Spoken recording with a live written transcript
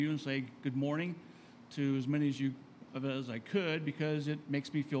you and say good morning to as many of as I could because it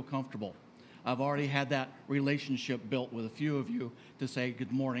makes me feel comfortable. I've already had that relationship built with a few of you to say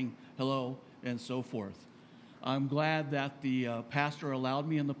good morning, hello, and so forth. I'm glad that the pastor allowed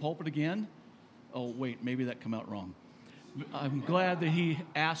me in the pulpit again. Oh, wait, maybe that came out wrong. I'm glad that he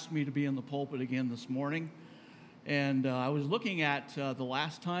asked me to be in the pulpit again this morning. And I was looking at the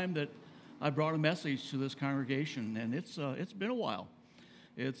last time that I brought a message to this congregation, and it's been a while.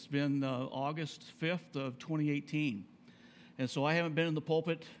 It's been August 5th of 2018. And so I haven't been in the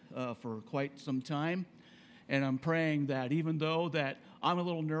pulpit for quite some time. And I'm praying that even though that I'm a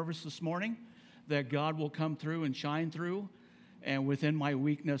little nervous this morning, that God will come through and shine through. And within my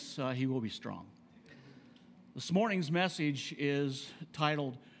weakness, he will be strong. This morning's message is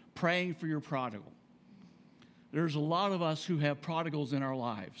titled, Praying for Your Prodigal. There's a lot of us who have prodigals in our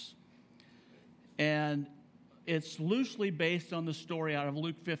lives. And it's loosely based on the story out of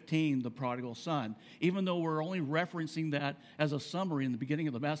Luke 15, the prodigal son. Even though we're only referencing that as a summary in the beginning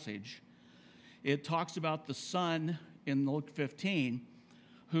of the message, it talks about the son in Luke 15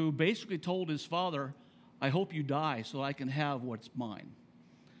 who basically told his father, I hope you die so I can have what's mine.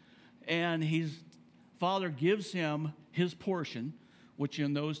 And his father gives him his portion, which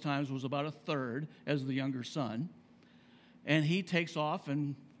in those times was about a third as the younger son. And he takes off,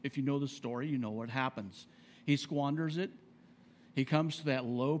 and if you know the story, you know what happens. He squanders it. He comes to that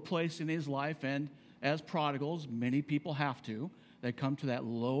low place in his life, and as prodigals, many people have to. They come to that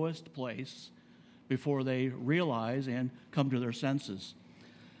lowest place before they realize and come to their senses.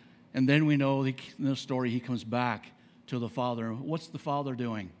 And then we know in the story he comes back to the father. What's the father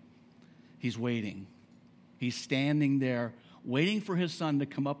doing? He's waiting. He's standing there waiting for his son to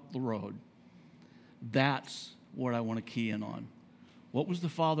come up the road. That's what I want to key in on. What was the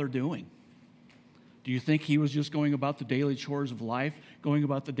father doing? Do you think he was just going about the daily chores of life, going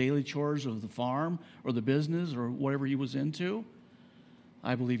about the daily chores of the farm or the business or whatever he was into?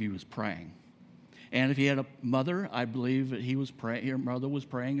 I believe he was praying. And if he had a mother, I believe that he was praying. Your mother was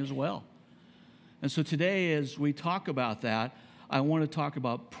praying as well. And so today, as we talk about that, I want to talk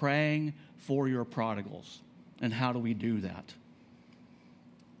about praying for your prodigals. And how do we do that?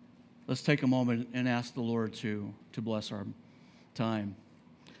 Let's take a moment and ask the Lord to bless our time.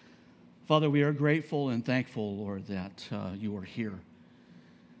 Father, we are grateful and thankful, Lord, that you are here,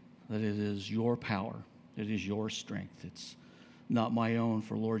 that it is your power, it is your strength. It's not my own,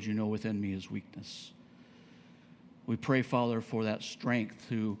 for, Lord, you know within me is weakness. We pray, Father, for that strength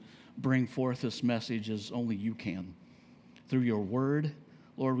to bring forth this message as only you can. Through your word,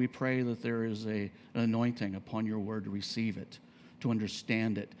 Lord, we pray that there is an anointing upon your word to receive it, to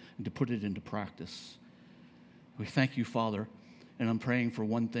understand it, and to put it into practice. We thank you, Father, and I'm praying for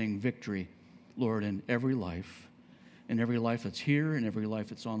one thing, victory, Lord, in every life that's here and every life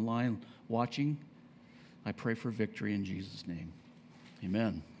that's online watching. I pray for victory in Jesus' name.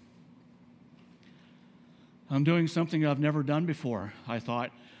 Amen. I'm doing something I've never done before. I thought,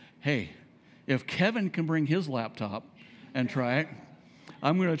 hey, if Kevin can bring his laptop and try it,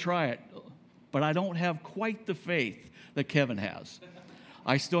 I'm going to try it. But I don't have quite the faith that Kevin has.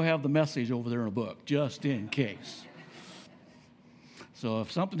 I still have the message over there in a book, just in case. So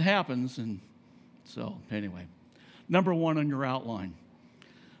if something happens, anyway. Number one on your outline.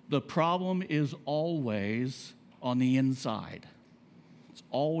 The problem is always on the inside. It's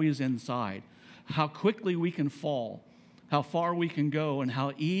always inside. How quickly we can fall, how far we can go, and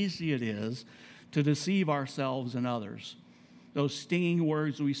how easy it is to deceive ourselves and others. Those stinging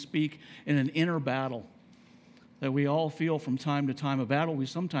words we speak in an inner battle that we all feel from time to time, a battle we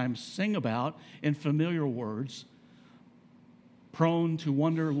sometimes sing about in familiar words, prone to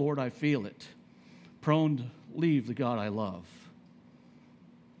wonder, Lord, I feel it, prone to leave the God I love.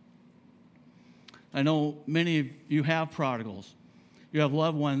 I know many of you have prodigals. You have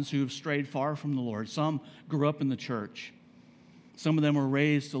loved ones who have strayed far from the Lord. Some grew up in the church. Some of them were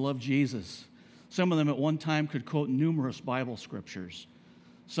raised to love Jesus. Some of them at one time could quote numerous Bible scriptures.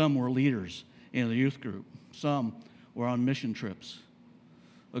 Some were leaders in the youth group. Some were on mission trips.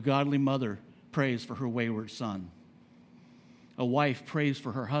 A godly mother prays for her wayward son. A wife prays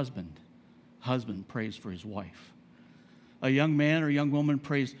for her husband. Husband prays for his wife. A young man or young woman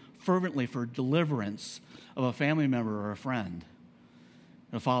prays fervently for deliverance of a family member or a friend.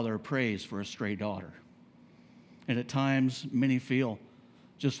 A father prays for a stray daughter. And at times, many feel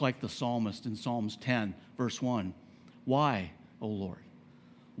just like the psalmist in Psalms 10, verse 1. Why, O Lord?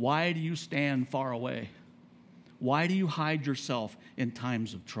 Why do you stand far away? Why do you hide yourself in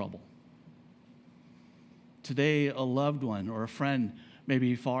times of trouble? Today, a loved one or a friend may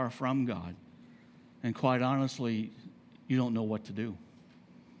be far from God. And quite honestly, you don't know what to do.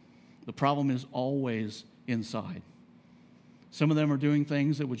 The problem is always inside. Some of them are doing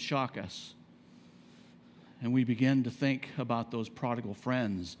things that would shock us. And we begin to think about those prodigal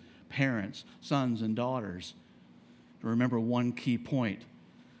friends, parents, sons, and daughters. Remember one key point.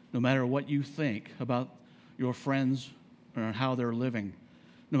 No matter what you think about your friends or how they're living,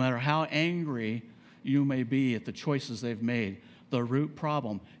 no matter how angry you may be at the choices they've made, the root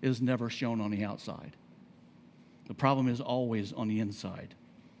problem is never shown on the outside. The problem is always on the inside.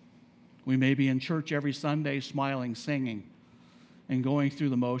 We may be in church every Sunday smiling, singing, and going through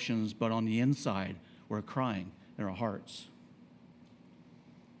the motions, but on the inside, we're crying in our hearts.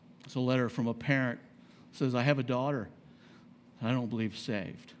 It's a letter from a parent. It says, I have a daughter I don't believe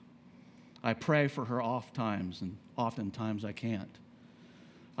saved. I pray for her oftentimes, and oftentimes I can't.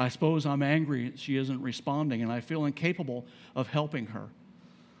 I suppose I'm angry she isn't responding, and I feel incapable of helping her.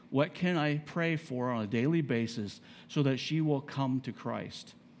 What can I pray for on a daily basis so that she will come to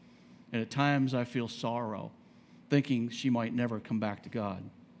Christ? And at times I feel sorrow, thinking she might never come back to God.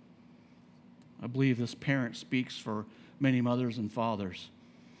 I believe this parent speaks for many mothers and fathers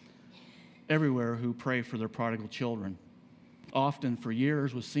everywhere who pray for their prodigal children, often for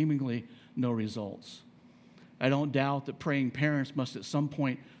years with seemingly no results. I don't doubt that praying parents must at some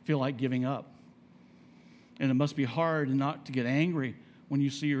point feel like giving up. And it must be hard not to get angry when you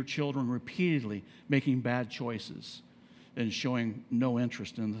see your children repeatedly making bad choices and showing no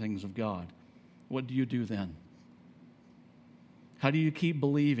interest in the things of God. What do you do then? How do you keep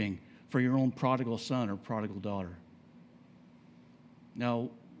believing for your own prodigal son or prodigal daughter? Now,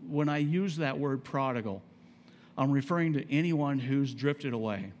 when I use that word prodigal, I'm referring to anyone who's drifted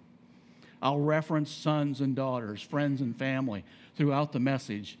away. I'll reference sons and daughters, friends and family throughout the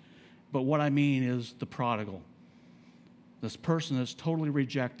message, but what I mean is the prodigal. This person has totally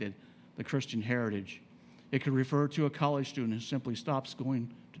rejected the Christian heritage. It could refer to a college student who simply stops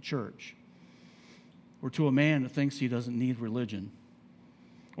going to church, or to a man that thinks he doesn't need religion,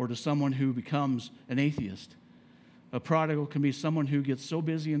 or to someone who becomes an atheist. A prodigal can be someone who gets so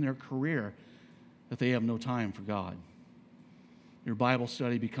busy in their career that they have no time for God. Your Bible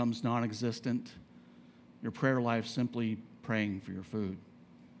study becomes non-existent. Your prayer life simply praying for your food.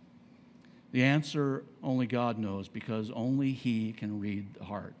 The answer only God knows, because only He can read the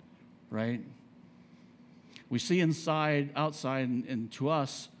heart, right? We see inside, outside, and to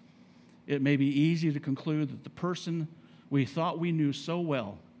us, it may be easy to conclude that the person we thought we knew so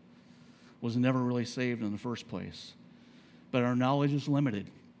well was never really saved in the first place. But our knowledge is limited.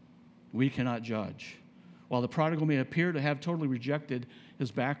 We cannot judge. While the prodigal may appear to have totally rejected his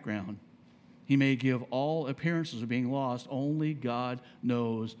background, he may give all appearances of being lost. Only God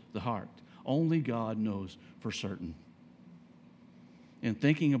knows the heart. Only God knows for certain. In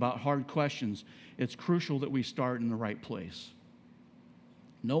thinking about hard questions, it's crucial that we start in the right place.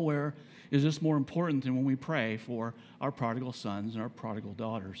 Nowhere is this more important than when we pray for our prodigal sons and our prodigal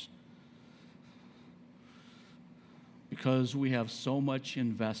daughters, because we have so much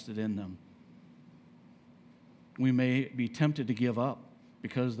invested in them. We may be tempted to give up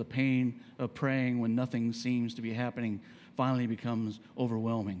because the pain of praying when nothing seems to be happening finally becomes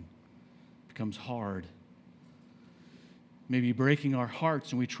overwhelming, becomes hard. Maybe breaking our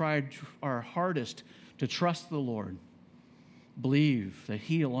hearts, and we tried our hardest to trust the Lord, believe that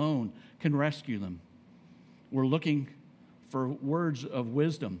He alone can rescue them. We're looking for words of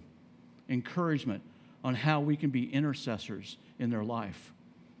wisdom, encouragement on how we can be intercessors in their life.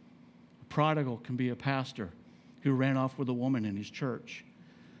 A prodigal can be a pastor who ran off with a woman in his church,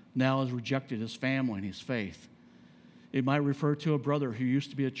 now has rejected his family and his faith. It might refer to a brother who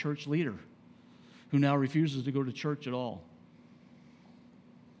used to be a church leader, who now refuses to go to church at all.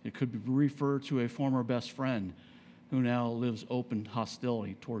 It could refer to a former best friend who now lives open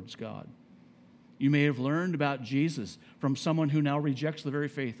hostility towards God. You may have learned about Jesus from someone who now rejects the very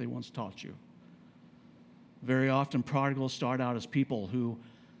faith they once taught you. Very often, prodigals start out as people who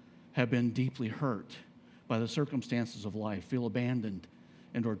have been deeply hurt by the circumstances of life, feel abandoned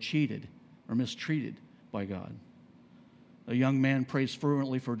and or cheated or mistreated by God. A young man prays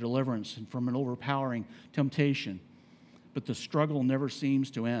fervently for deliverance and from an overpowering temptation, but the struggle never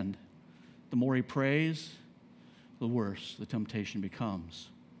seems to end. The more he prays, the worse the temptation becomes.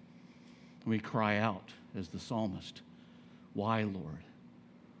 We cry out as the psalmist, "Why, Lord?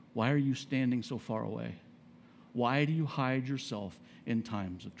 Why are you standing so far away? Why do you hide yourself in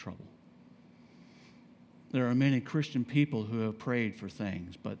times of trouble?" There are many Christian people who have prayed for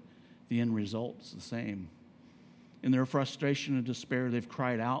things, but the end result is the same. In their frustration and despair, they've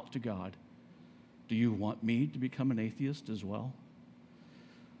cried out to God, "Do you want me to become an atheist as well?"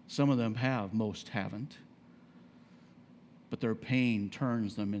 Some of them have, most haven't. but their pain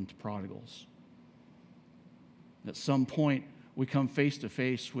turns them into prodigals. At some point, we come face to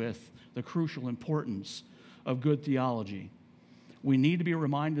face with the crucial importance of good theology. We need to be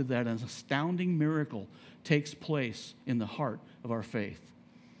reminded that an astounding miracle takes place in the heart of our faith.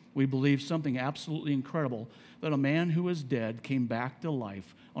 We believe something absolutely incredible, that a man who was dead came back to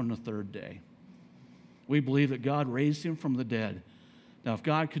life on the third day. We believe that God raised him from the dead. Now, if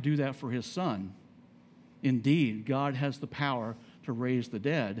God could do that for his son, indeed, God has the power to raise the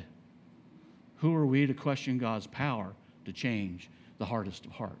dead. Who are we to question God's power to change the hardest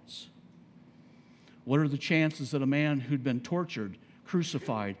of hearts? What are the chances that a man who'd been tortured,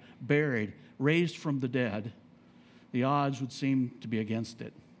 crucified, buried, raised from the dead, the odds would seem to be against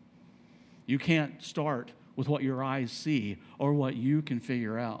it? You can't start with what your eyes see or what you can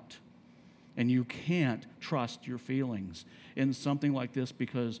figure out. And you can't trust your feelings in something like this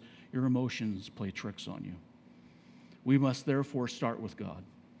because your emotions play tricks on you. We must therefore start with God,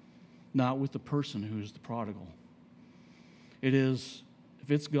 not with the person who's the prodigal. If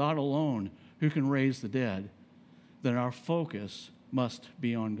it's God alone who can raise the dead, then our focus must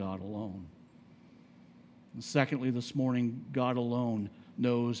be on God alone. And secondly, this morning, God alone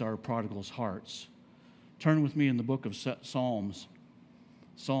knows our prodigal's hearts. Turn with me in the book of Psalms,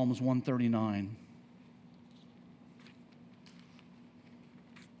 Psalms 139.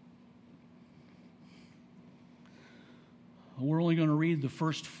 We're only going to read the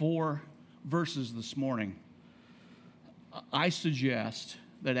first 4 verses this morning. I suggest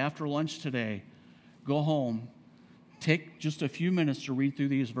that after lunch today, go home, take just a few minutes to read through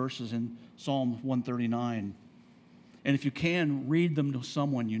these verses in Psalm 139. And if you can, read them to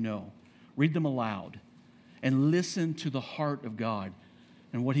someone you know. Read them aloud and listen to the heart of God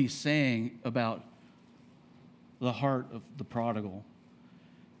and what he's saying about the heart of the prodigal.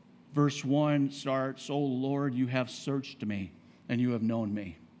 Verse 1 starts, "O Lord, you have searched me, and you have known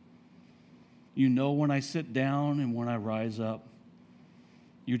me. You know when I sit down and when I rise up.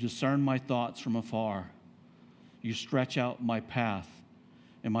 You discern my thoughts from afar. You stretch out my path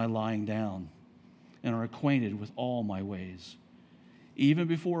and my lying down, and are acquainted with all my ways. Even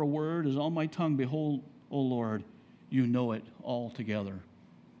before a word is on my tongue, behold, O Lord, you know it altogether."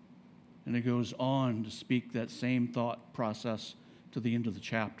 And it goes on to speak that same thought process to the end of the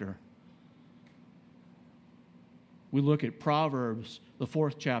chapter. We look at Proverbs, the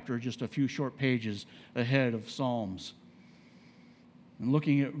 4th chapter, just a few short pages ahead of Psalms. And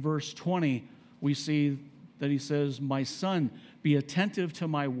looking at verse 20, we see that he says, "My son, be attentive to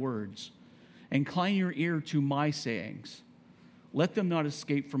my words. Incline your ear to my sayings. Let them not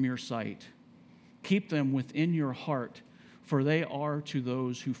escape from your sight. Keep them within your heart, for they are to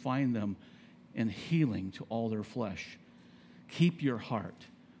those who find them, and healing to all their flesh. Keep your heart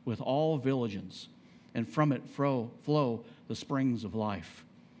with all diligence, and from it flow the springs of life.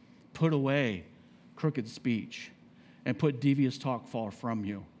 Put away crooked speech, and put devious talk far from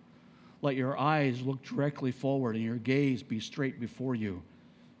you. Let your eyes look directly forward, and your gaze be straight before you."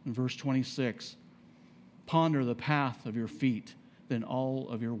 In verse 26, "Ponder the path of your feet, then all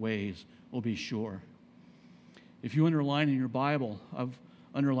of your ways will be sure." If you underline in your Bible, I've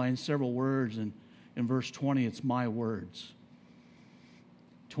underlined several words, and in verse 20, it's my words.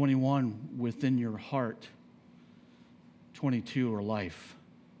 21, within your heart. 22 are life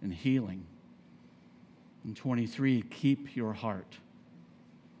and healing. And 23, keep your heart.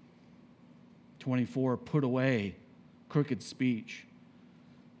 24, put away crooked speech.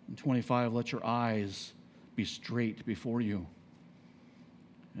 And 25, let your eyes be straight before you.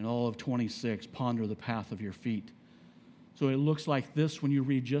 And all of 26, ponder the path of your feet. So it looks like this when you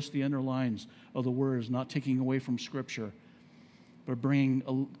read just the underlines of the words, not taking away from Scripture, but bringing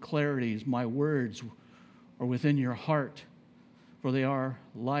clarities. My words are within your heart, for they are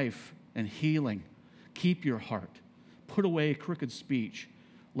life and healing. Keep your heart. Put away crooked speech.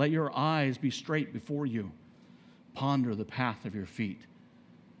 Let your eyes be straight before you. Ponder the path of your feet.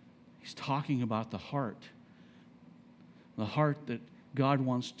 He's talking about the heart that God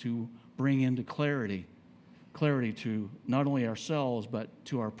wants to bring into clarity to not only ourselves, but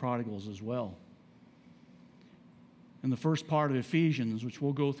to our prodigals as well. In the first part of Ephesians, which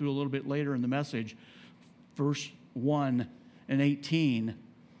we'll go through a little bit later in the message, verse 1 and 18,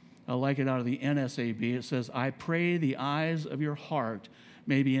 I like it out of the NSAB. It says, "I pray the eyes of your heart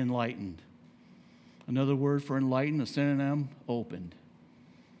may be enlightened." Another word for enlightened, a synonym, opened.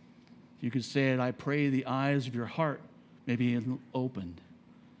 You could say it, "I pray the eyes of your heart may be opened."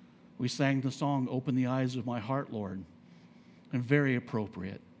 We sang the song, "Open the eyes of my heart, Lord," and very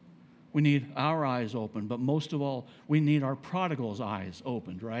appropriate. We need our eyes opened, but most of all, we need our prodigal's eyes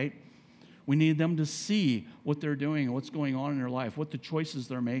opened, right? We need them to see what they're doing and what's going on in their life, what the choices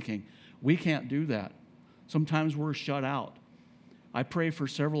they're making. We can't do that. Sometimes we're shut out. I pray for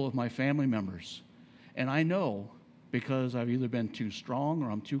several of my family members, and I know, because I've either been too strong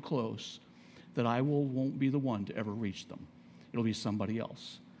or I'm too close, that I won't be the one to ever reach them. It'll be somebody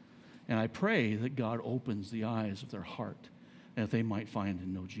else. And I pray that God opens the eyes of their heart, and that they might find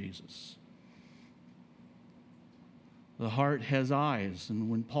and know Jesus. The heart has eyes, and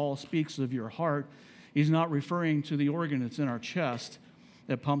when Paul speaks of your heart, he's not referring to the organ that's in our chest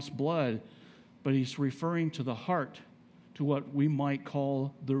that pumps blood, but he's referring to the heart, to what we might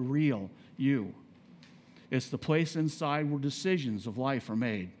call the real you. It's the place inside where decisions of life are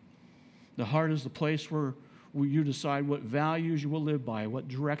made. The heart is the place where you decide what values you will live by, what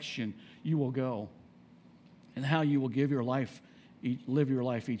direction you will go, and how you will live your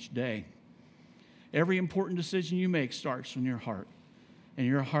life each day. Every important decision you make starts in your heart, and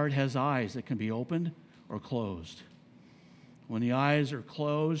your heart has eyes that can be opened or closed. When the eyes are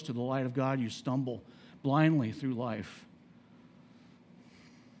closed to the light of God, you stumble blindly through life.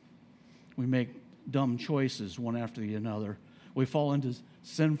 We make dumb choices one after the other. We fall into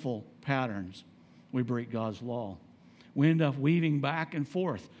sinful patterns. We break God's law. We end up weaving back and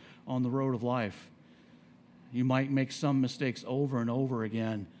forth on the road of life. You might make some mistakes over and over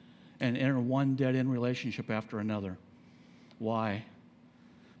again and enter one dead-end relationship after another. Why?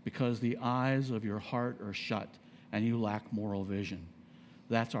 Because the eyes of your heart are shut and you lack moral vision.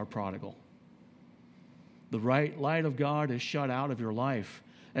 That's our prodigal. The right light of God is shut out of your life.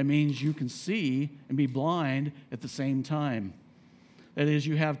 That means you can see and be blind at the same time. That is,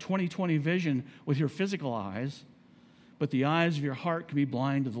 you have 20/20 vision with your physical eyes, but the eyes of your heart can be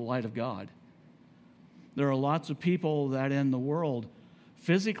blind to the light of God. There are lots of people that in the world,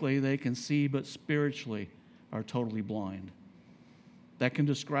 physically they can see, but spiritually are totally blind. That can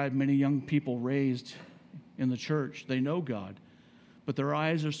describe many young people raised in the church. They know God, but their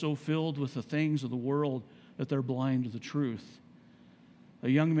eyes are so filled with the things of the world that they're blind to the truth. A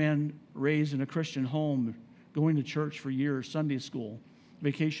young man raised in a Christian home, going to church for years, Sunday school,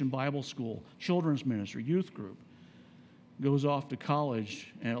 vacation Bible school, children's ministry, youth group, goes off to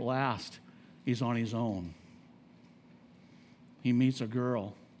college, and at last, he's on his own. He meets a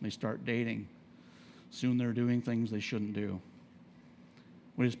girl, they start dating. Soon they're doing things they shouldn't do.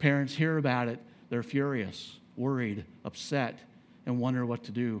 When his parents hear about it, they're furious, worried, upset, and wonder what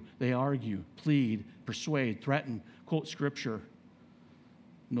to do. They argue, plead, persuade, threaten, quote scripture.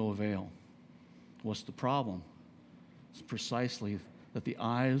 No avail. What's the problem? It's precisely that the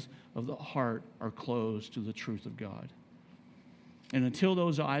eyes of the heart are closed to the truth of God. And until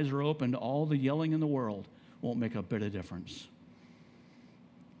those eyes are opened, all the yelling in the world won't make a bit of difference.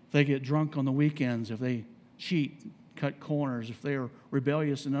 If they get drunk on the weekends, if they cheat, cut corners, if they are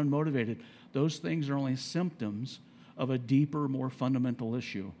rebellious and unmotivated, those things are only symptoms of a deeper, more fundamental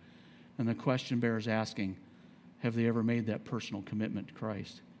issue. And the question bears asking, have they ever made that personal commitment to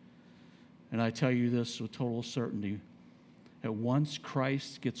Christ? And I tell you this with total certainty, that once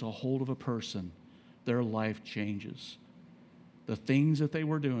Christ gets a hold of a person, their life changes. The things that they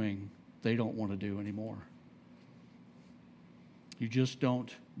were doing, they don't want to do anymore. You just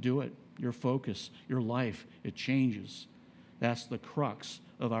don't do it. Your focus, your life, it changes. That's the crux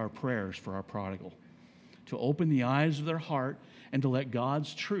of our prayers for our prodigal. To open the eyes of their heart and to let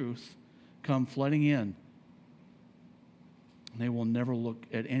God's truth come flooding in. They will never look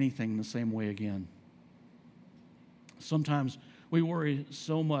at anything the same way again. Sometimes we worry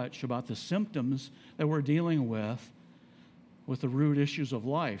so much about the symptoms that we're dealing with the root issues of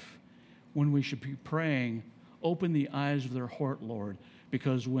life, when we should be praying, open the eyes of their heart, Lord,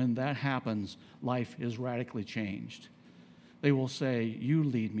 because when that happens, life is radically changed. They will say, you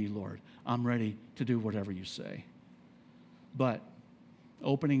lead me, Lord. I'm ready to do whatever you say. But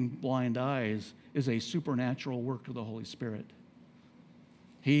opening blind eyes is a supernatural work of the Holy Spirit.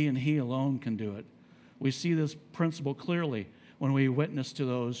 He and He alone can do it. We see this principle clearly when we witness to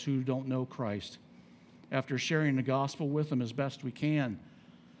those who don't know Christ. After sharing the gospel with them as best we can,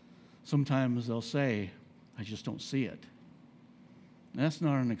 sometimes they'll say, I just don't see it. And that's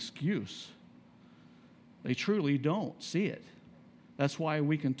not an excuse. They truly don't see it. That's why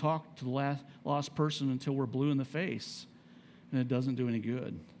we can talk to the lost person until we're blue in the face, and it doesn't do any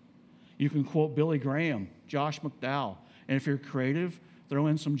good. You can quote Billy Graham, Josh McDowell, and if you're creative, throw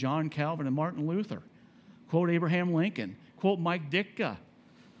in some John Calvin and Martin Luther. Quote Abraham Lincoln. Quote Mike Ditka.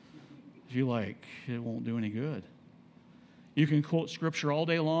 If you like, it won't do any good. You can quote Scripture all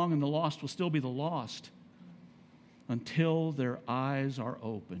day long, and the lost will still be the lost until their eyes are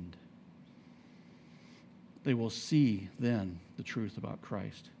opened. They will see then the truth about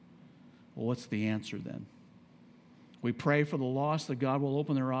Christ. Well, what's the answer then? We pray for the lost that God will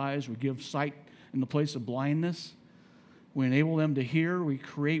open their eyes. We give sight in the place of blindness. We enable them to hear. We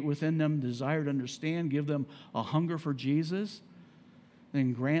create within them desire to understand, give them a hunger for Jesus,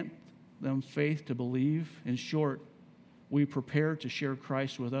 then grant them faith to believe. In short, we prepare to share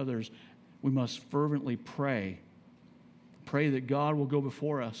Christ with others. We must fervently pray. Pray that God will go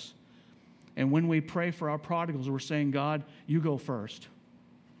before us. And when we pray for our prodigals, we're saying, God, you go first.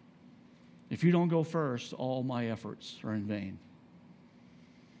 If you don't go first, all my efforts are in vain.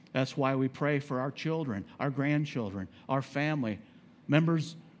 That's why we pray for our children, our grandchildren, our family,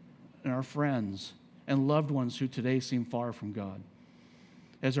 members and our friends, and loved ones who today seem far from God.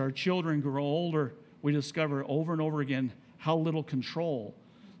 As our children grow older, we discover over and over again how little control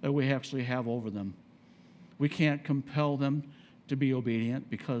that we actually have over them. We can't compel them to be obedient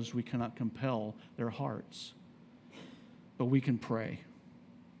because we cannot compel their hearts. But we can pray.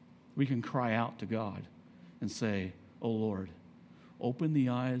 We can cry out to God and say, "Oh Lord, open the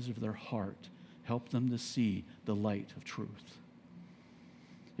eyes of their heart. Help them to see the light of truth."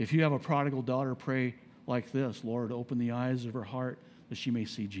 If you have a prodigal daughter, pray like this: "Lord, open the eyes of her heart that she may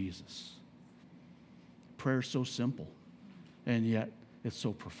see Jesus." Prayer is so simple, and yet it's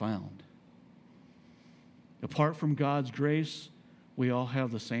so profound. Apart from God's grace, we all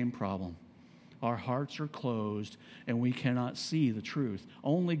have the same problem. Our hearts are closed, and we cannot see the truth.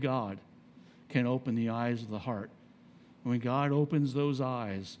 Only God can open the eyes of the heart. When God opens those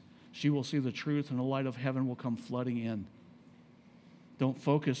eyes, she will see the truth, and the light of heaven will come flooding in. Don't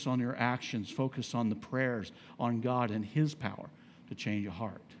focus on your actions. Focus on the prayers, on God and His power to change a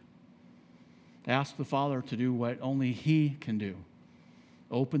heart. Ask the Father to do what only He can do.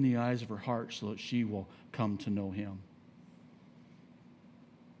 Open the eyes of her heart so that she will come to know Him.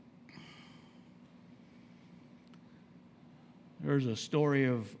 There's a story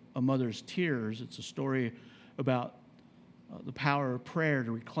of a mother's tears. It's a story about the power of prayer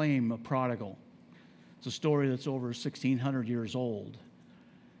to reclaim a prodigal. It's a story that's over 1,600 years old.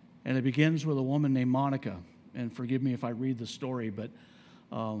 And it begins with a woman named Monica. And forgive me if I read the story, but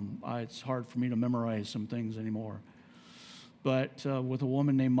it's hard for me to memorize some things anymore. But with a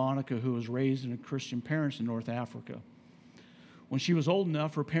woman named Monica who was raised in Christian parents in North Africa. When she was old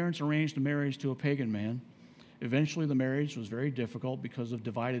enough, her parents arranged a marriage to a pagan man. Eventually, the marriage was very difficult because of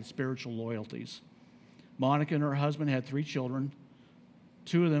divided spiritual loyalties. Monica and her husband had 3 children.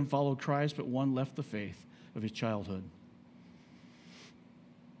 2 of them followed Christ, but one left the faith of his childhood.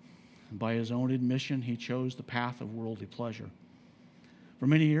 And by his own admission, he chose the path of worldly pleasure. For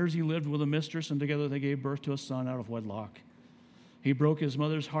many years, he lived with a mistress, and together they gave birth to a son out of wedlock. He broke his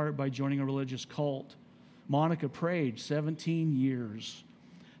mother's heart by joining a religious cult. Monica prayed 17 years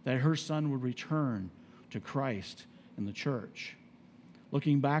that her son would return to Christ and the church.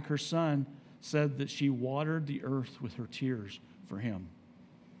 Looking back, her son said that she watered the earth with her tears for him.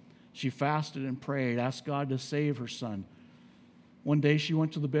 She fasted and prayed, asked God to save her son. One day she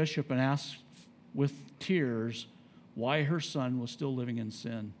went to the bishop and asked with tears why her son was still living in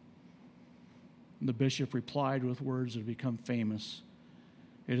sin. And the bishop replied with words that have become famous: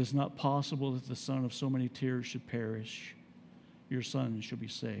 "It is not possible that the son of so many tears should perish. Your son should be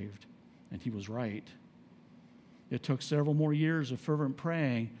saved." And he was right. It took several more years of fervent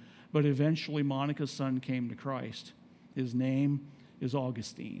praying, but eventually Monica's son came to Christ. His name is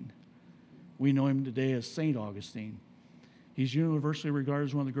Augustine. We know him today as St. Augustine. He's universally regarded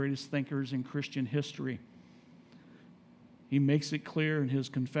as one of the greatest thinkers in Christian history. He makes it clear in his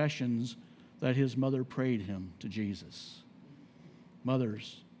confessions that his mother prayed him to Jesus.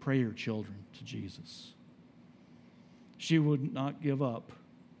 Mothers, pray your children to Jesus. She would not give up,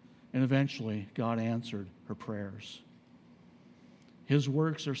 and eventually God answered her prayers. His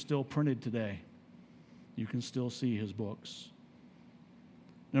works are still printed today. You can still see his books.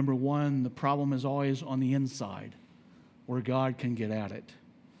 Number 1, the problem is always on the inside, where God can get at it.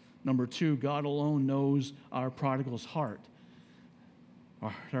 Number 2, God alone knows our prodigal's heart.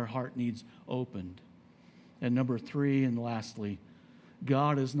 Our heart needs opened. And number 3, and lastly,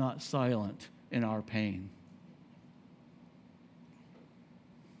 God is not silent in our pain.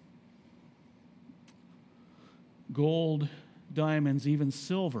 Gold, diamonds, even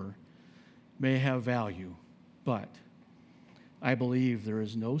silver may have value, but I believe there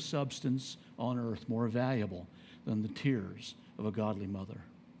is no substance on earth more valuable than the tears of a godly mother.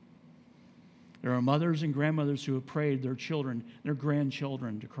 There are mothers and grandmothers who have prayed their children, their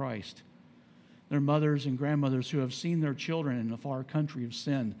grandchildren to Christ. There are mothers and grandmothers who have seen their children in the far country of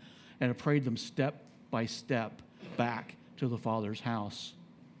sin and have prayed them step by step back to the Father's house.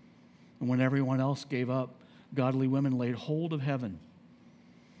 And when everyone else gave up, godly women laid hold of heaven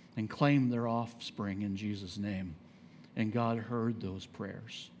and claim their offspring in Jesus' name. And God heard those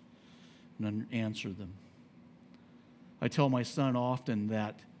prayers and answered them. I tell my son often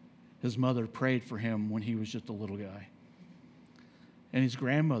that his mother prayed for him when he was just a little guy. And his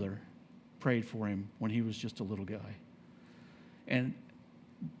grandmother prayed for him when he was just a little guy. And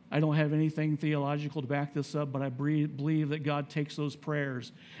I don't have anything theological to back this up, but I believe that God takes those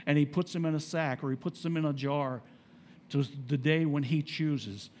prayers and he puts them in a sack or he puts them in a jar to the day when he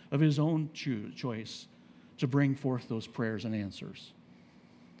chooses, of his own choice, to bring forth those prayers and answers.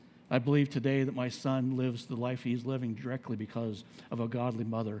 I believe today that my son lives the life he's living directly because of a godly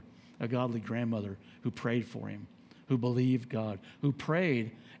mother, a godly grandmother who prayed for him, who believed God, who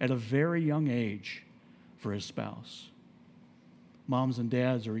prayed at a very young age for his spouse. Moms and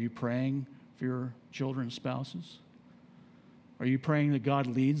dads, are you praying for your children's spouses? Are you praying that God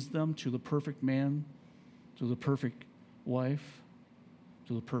leads them to the perfect man, to the perfect wife,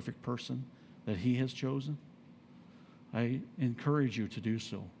 to the perfect person that he has chosen? I encourage you to do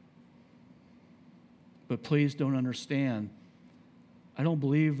so. But please don't understand, I don't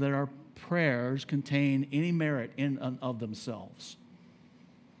believe that our prayers contain any merit in and of themselves.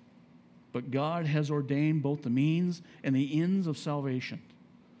 But God has ordained both the means and the ends of salvation.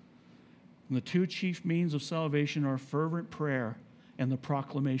 And the two chief means of salvation are fervent prayer and the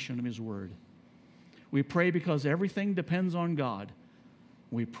proclamation of his word. We pray because everything depends on God.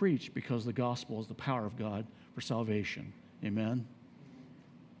 We preach because the gospel is the power of God for salvation. Amen.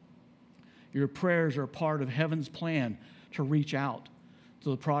 Your prayers are part of heaven's plan to reach out to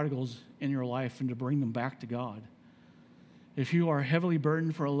the prodigals in your life and to bring them back to God. If you are heavily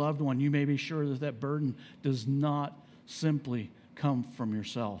burdened for a loved one, you may be sure that that burden does not simply come from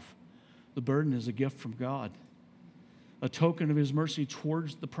yourself. The burden is a gift from God, a token of his mercy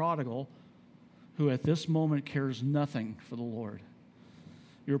towards the prodigal who at this moment cares nothing for the Lord.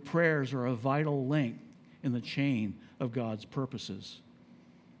 Your prayers are a vital link in the chain of God's purposes.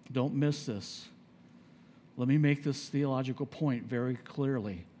 Don't miss this. Let me make this theological point very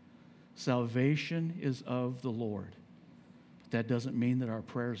clearly. Salvation is of the Lord. But that doesn't mean that our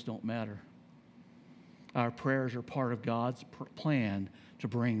prayers don't matter. Our prayers are part of God's plan to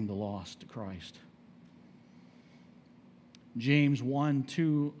bring the lost to Christ. James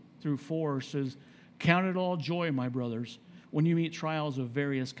 1:2-4 says, "Count it all joy, my brothers, when you meet trials of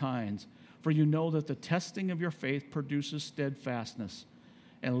various kinds, for you know that the testing of your faith produces steadfastness.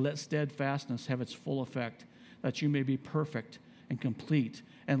 And let steadfastness have its full effect, that you may be perfect and complete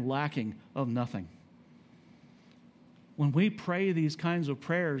and lacking of nothing." When we pray these kinds of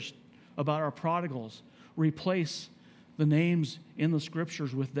prayers about our prodigals, replace the names in the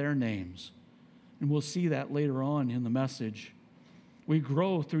scriptures with their names. And we'll see that later on in the message. We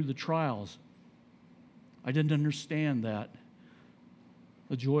grow through the trials. I didn't understand that.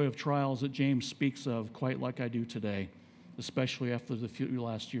 The joy of trials that James speaks of quite like I do today, especially after the few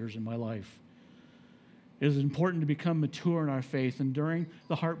last years in my life. It is important to become mature in our faith, and during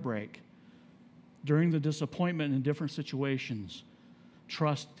the heartbreak, during the disappointment in different situations,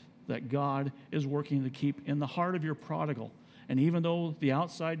 trust that God is working to keep in the heart of your prodigal. And even though the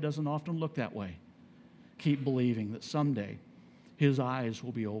outside doesn't often look that way, keep believing that someday his eyes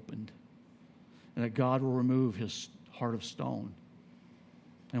will be opened and that God will remove his heart of stone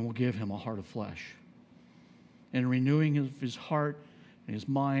and will give him a heart of flesh. And renewing his heart and his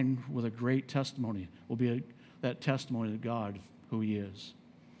mind with a great testimony will be that testimony to God, who he is.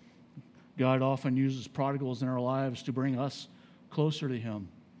 God often uses prodigals in our lives to bring us closer to him.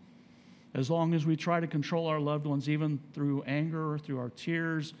 As long as we try to control our loved ones, even through anger or through our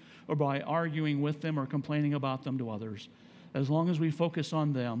tears or by arguing with them or complaining about them to others, as long as we focus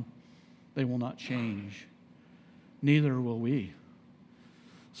on them, they will not change. Neither will we.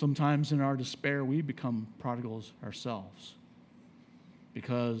 Sometimes in our despair, we become prodigals ourselves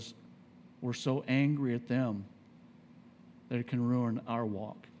because we're so angry at them that it can ruin our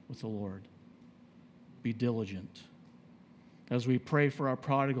walk with the Lord. Be diligent. As we pray for our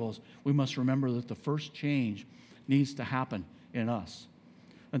prodigals, we must remember that the first change needs to happen in us.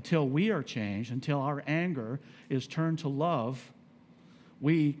 Until we are changed, until our anger is turned to love,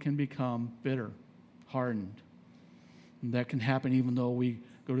 we can become bitter, hardened. And that can happen even though we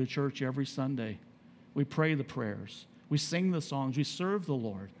go to church every Sunday. We pray the prayers. We sing the songs. We serve the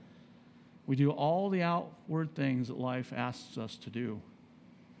Lord. We do all the outward things that life asks us to do.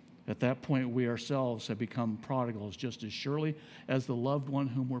 At that point, we ourselves have become prodigals just as surely as the loved one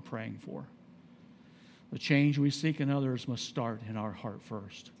whom we're praying for. The change we seek in others must start in our heart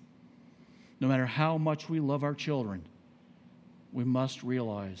first. No matter how much we love our children, we must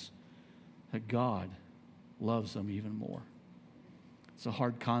realize that God loves them even more. It's a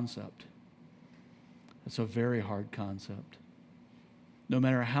hard concept. It's a very hard concept. No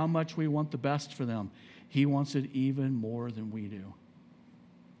matter how much we want the best for them, He wants it even more than we do.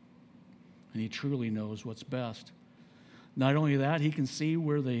 And He truly knows what's best. Not only that, He can see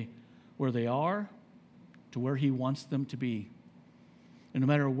where they are to where He wants them to be. And no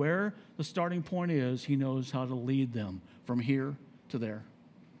matter where the starting point is, He knows how to lead them from here to there.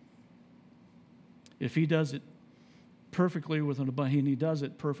 If He does it perfectly with and He does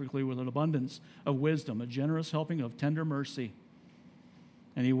it perfectly with an abundance of wisdom, a generous helping of tender mercy,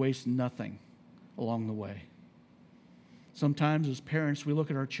 and He wastes nothing along the way. Sometimes as parents, we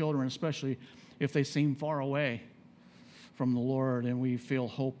look at our children, especially if they seem far away from the Lord, and we feel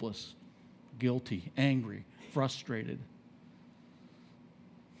hopeless, guilty, angry, frustrated.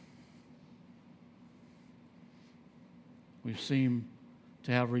 We seem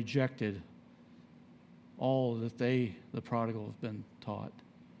to have rejected all that the prodigal, have been taught.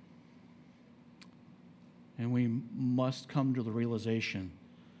 And we must come to the realization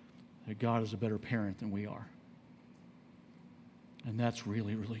that God is a better parent than we are. And that's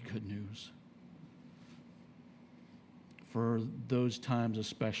really, really good news. For those times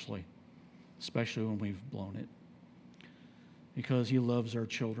especially when we've blown it. Because He loves our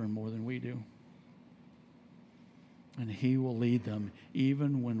children more than we do. And He will lead them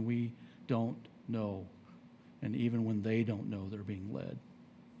even when we don't know, and even when they don't know they're being led.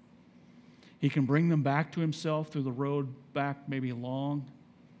 He can bring them back to Himself through the road back, maybe long,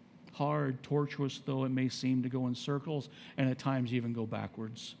 hard, tortuous, though it may seem to go in circles, and at times even go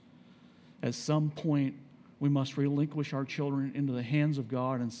backwards. At some point, we must relinquish our children into the hands of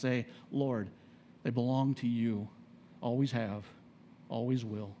God and say, Lord, they belong to You. Always have, always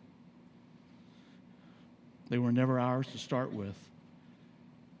will. They were never ours to start with.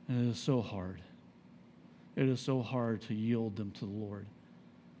 And it is so hard. It is so hard to yield them to the Lord.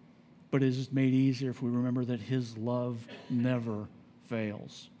 But it is made easier if we remember that His love never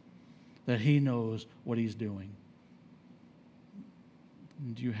fails, that He knows what He's doing.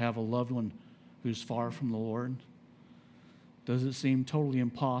 And do you have a loved one who's far from the Lord? Does it seem totally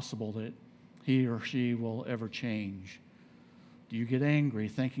impossible that he or she will ever change? Do you get angry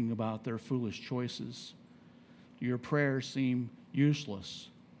thinking about their foolish choices? Do your prayers seem useless?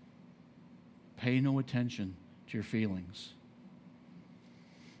 Pay no attention to your feelings.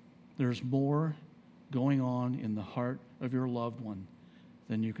 There's more going on in the heart of your loved one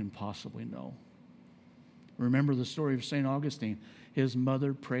than you can possibly know. Remember the story of St. Augustine. His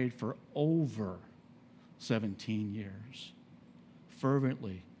mother prayed for over 17 years,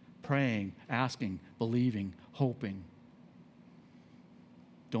 fervently praying, asking, believing, hoping.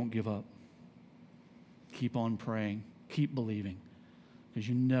 Don't give up. Keep on praying. Keep believing, because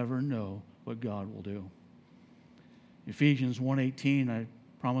you never know what God will do. Ephesians 1:18, I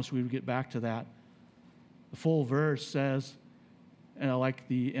promised we would get back to that. The full verse says, and I like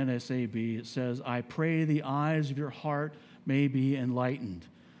the NSAB, it says, I pray the eyes of your heart may be enlightened.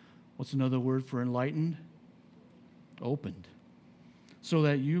 What's another word for enlightened? Opened. So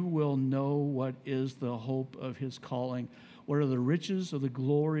that you will know what is the hope of His calling, what are the riches of the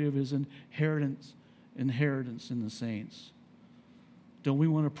glory of His inheritance in the saints. Don't we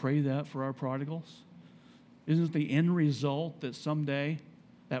want to pray that for our prodigals? Isn't the end result that someday,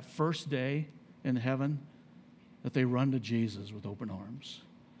 that first day in heaven, that they run to Jesus with open arms?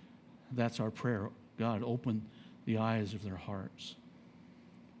 That's our prayer. God, open the eyes of their hearts.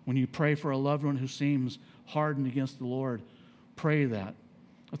 When you pray for a loved one who seems hardened against the Lord, pray that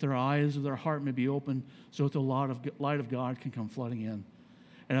their eyes of their heart may be open so that the light of God can come flooding in.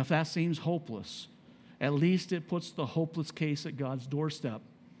 And if that seems hopeless, at least it puts the hopeless case at God's doorstep,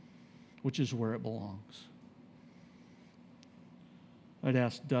 which is where it belongs. I'd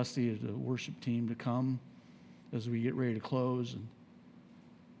ask Dusty, the worship team, to come as we get ready to close. And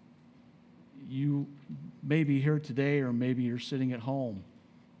you may be here today, or maybe you're sitting at home.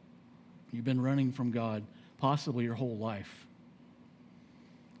 You've been running from God possibly your whole life.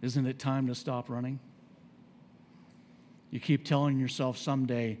 Isn't it time to stop running? You keep telling yourself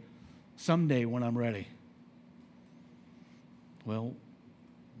someday when I'm ready. Well,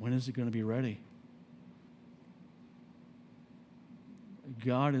 when is it going to be ready?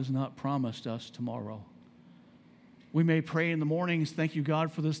 God has not promised us tomorrow. We may pray in the mornings, thank you,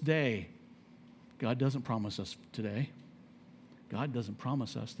 God, for this day. God doesn't promise us today. God doesn't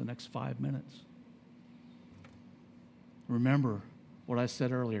promise us the next 5 minutes. Remember what I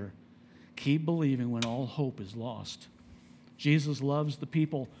said earlier. Keep believing when all hope is lost. Jesus loves the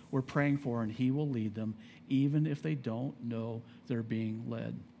people we're praying for, and He will lead them even if they don't know they're being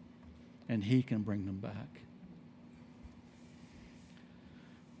led. And He can bring them back.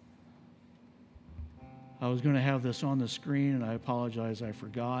 I was going to have this on the screen, and I apologize, I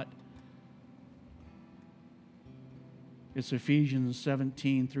forgot. It's Ephesians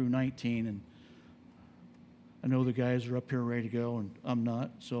 17 through 19, and I know the guys are up here ready to go, and I'm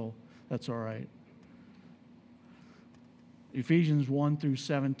not, so that's all right. Ephesians 1 through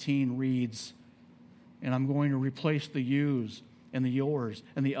 17 reads, and I'm going to replace the yous and the yours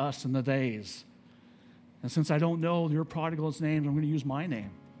and the us and the theys. And since I don't know your prodigal's names, I'm going to use my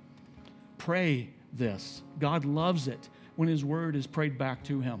name. Pray this. God loves it when his word is prayed back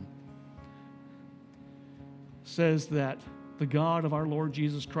to him. It says that the God of our Lord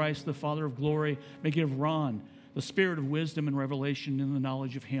Jesus Christ, the Father of glory, may give Ron the spirit of wisdom and revelation in the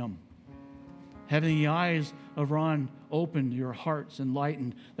knowledge of him. Having the eyes of Ron opened, your hearts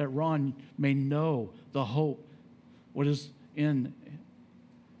enlightened, that Ron may know the hope, what is in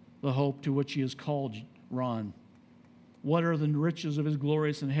the hope to which he is called Ron. What are the riches of his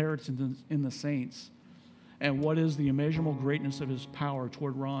glorious inheritance in the saints? And what is the immeasurable greatness of his power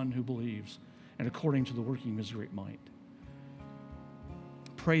toward Ron who believes, and according to the working of his great might?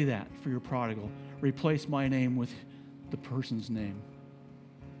 Pray that for your prodigal. Replace my name with the person's name.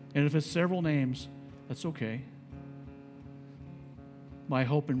 And if it's several names, that's okay. My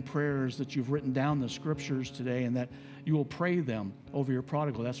hope and prayer is that you've written down the scriptures today and that you will pray them over your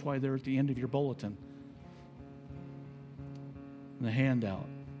prodigal. That's why they're at the end of your bulletin. In the handout.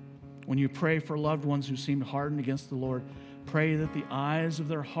 When you pray for loved ones who seem hardened against the Lord, pray that the eyes of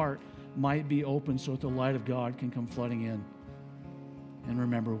their heart might be open so that the light of God can come flooding in. And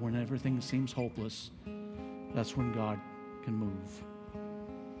remember, when everything seems hopeless, that's when God can move.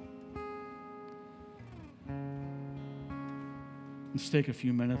 Let's take a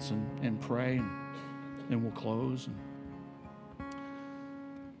few minutes and pray, and then we'll close.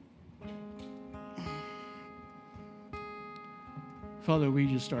 Father, we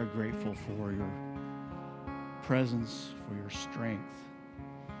just are grateful for your presence, for your strength.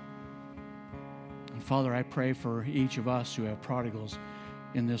 And Father, I pray for each of us who have prodigals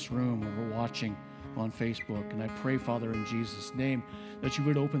in this room or we're watching on Facebook. And I pray, Father, in Jesus' name, that you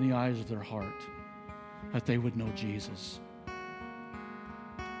would open the eyes of their heart, that they would know Jesus,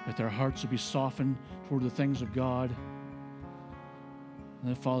 that their hearts would be softened toward the things of God,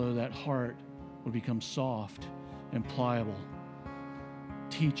 and that, Father, that heart would become soft and pliable,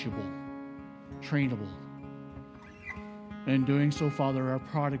 teachable, trainable. And in doing so, Father, our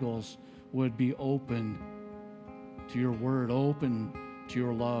prodigals would be open to your word, open to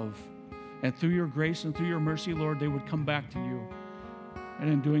your love. And through your grace and through your mercy, Lord, they would come back to you. And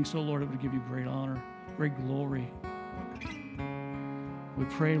in doing so, Lord, it would give you great honor, great glory. We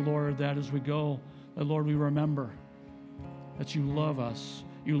pray, Lord, that as we go, that, Lord, we remember that you love us.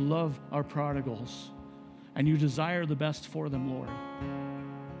 You love our prodigals. And you desire the best for them, Lord.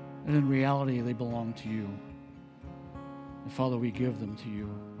 And in reality, they belong to you. And Father, we give them to you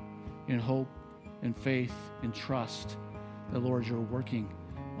in hope, in faith, in trust that, Lord, you're working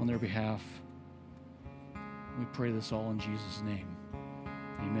on their behalf. We pray this all in Jesus' name.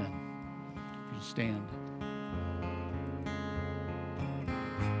 Amen. If you stand.